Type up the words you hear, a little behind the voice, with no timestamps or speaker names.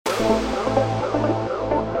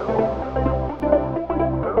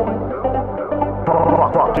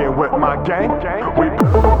my gang, we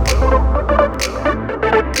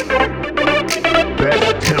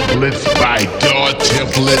Best templates by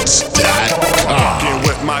DawTemplates.com.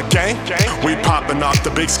 with my gang, we popping off the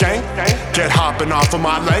big skank. Get hopping off of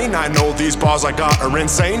my lane. I know these bars I got are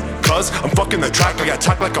insane, cause I'm fucking the track. I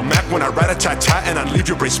attack like a Mac when I rat a tat tat and I leave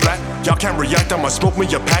your brain splat. Y'all can't react, I'ma smoke me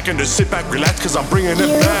a pack and just sit back, relax, cause I'm bringing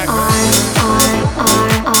it back.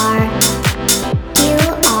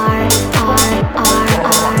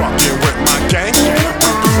 Fucking with my gang.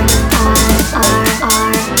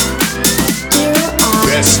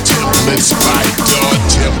 Best templates by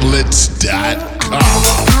DawTemplates.com.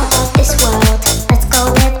 Out of this world, let's go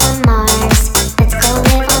live on Mars. Let's go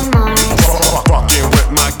live on Mars. Fucking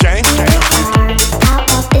with my gang.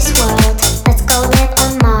 Out of this world, let's go live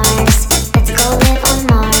on Mars. Let's go live on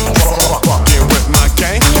Mars. Fucking with my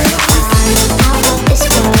gang. Out of this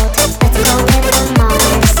world, let's go live on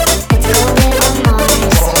Mars. Let's go live on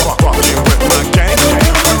Mars. Fucking with my gang.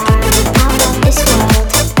 Out of this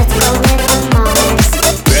world, let's go live on Mars.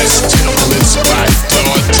 Best templates by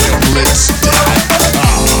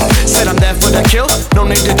DawTemplates.com. Said I'm there for the kill, no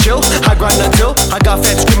need to chill. I grind the deal, I got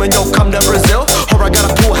fans screaming, yo, come to Brazil. Or I got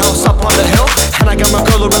a pool house up on the hill, and I got my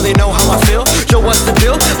girl who really know how I feel. Yo, what's the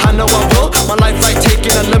deal? I know I will. My life like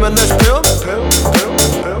taking a limitless pill.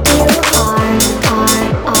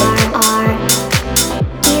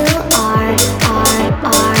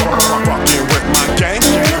 Fucking with my gang.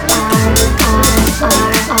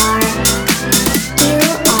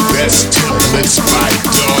 Best templates by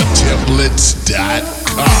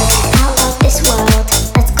DawTemplates.com. Out of this world,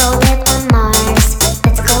 let's go live on Mars.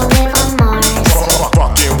 Let's go live on Mars.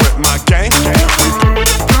 Fucking with my gang.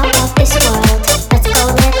 Out of this world, let's go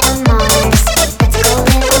live on Mars. Let's go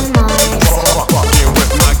live on Mars. Fucking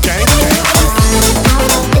with my gang.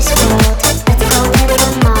 Out of this world, let's go live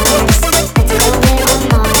on Mars. Let's go live on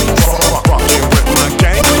Mars. Fucking with my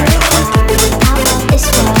gang. Out of this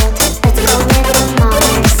world, let's go live on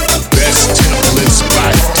Mars. Best templates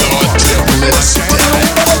by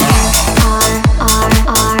DawTemplates.com.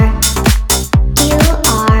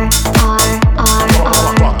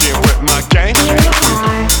 Fucking with my gang.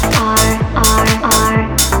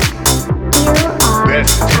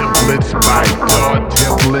 Best templates by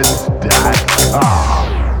DawTemplates.com.